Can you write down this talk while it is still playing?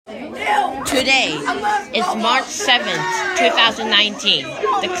Today is March 7th, 2019.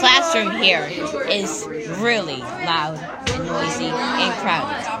 The classroom here is really loud and noisy and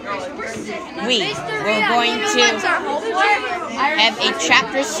crowded. We're going to have a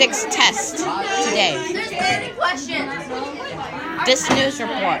Chapter 6 test today. This news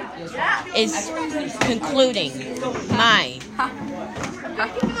report is concluding my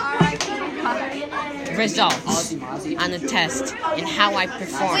results on the test and how I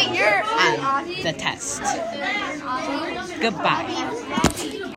performed on the test. Goodbye.